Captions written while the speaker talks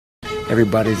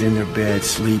Everybody's in their bed,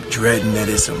 sleep, dreading that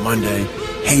it's a Monday,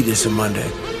 hate it's a Monday.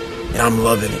 And I'm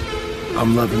loving it.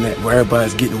 I'm loving that. Where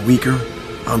everybody's getting weaker,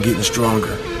 I'm getting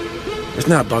stronger. It's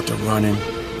not about the running,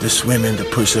 the swimming, the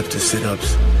push-ups, the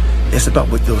sit-ups. It's about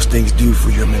what those things do for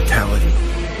your mentality.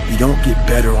 You don't get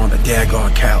better on the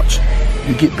daggone couch.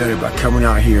 You get better by coming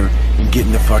out here and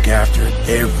getting the fuck after it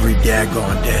every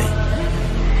daggone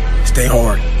day. Stay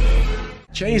hard.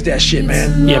 Change that shit,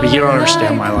 man. Yeah, but you don't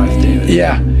understand my life, David.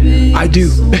 Yeah, I do.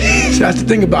 So that's the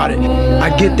thing about it.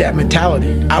 I get that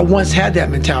mentality. I once had that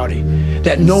mentality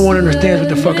that no one understands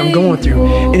what the fuck I'm going through.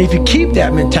 And if you keep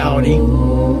that mentality,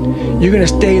 you're gonna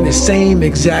stay in the same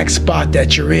exact spot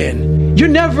that you're in. You're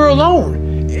never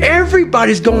alone.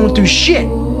 Everybody's going through shit.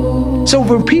 So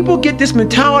when people get this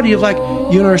mentality of like,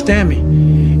 you don't understand me,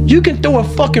 you can throw a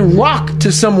fucking rock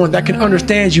to someone that can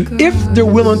understand you if they're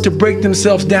willing to break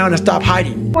themselves down and stop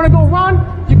hiding. You wanna go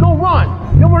run? You go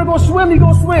run. You don't wanna go swim? You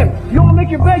go swim. You don't wanna make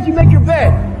your bed? You make your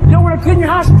bed. You don't wanna clean your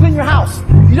house? You clean your house.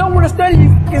 You don't wanna study? You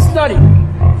fucking study.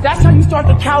 That's how you start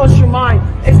to callous your mind.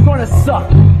 It's gonna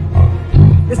suck.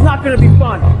 It's not gonna be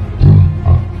fun.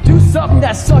 Do something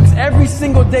that sucks every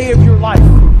single day of your life.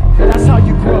 That's how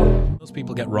you grow. Most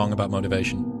people get wrong about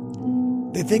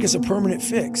motivation. They think it's a permanent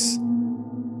fix.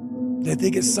 They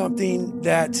think it's something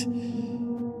that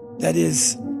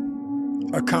is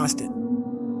a constant.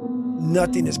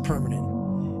 Nothing is permanent.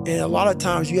 And a lot of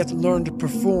times you have to learn to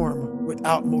perform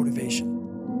without motivation.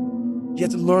 You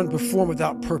have to learn to perform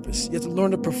without purpose. You have to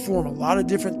learn to perform a lot of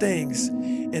different things.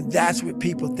 And that's what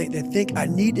people think. They think I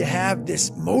need to have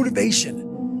this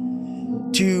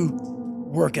motivation to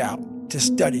work out, to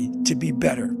study, to be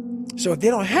better. So if they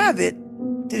don't have it,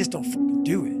 they just don't fucking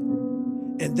do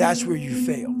it. And that's where you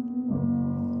fail.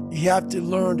 You have to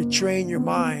learn to train your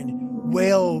mind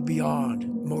well beyond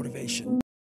motivation.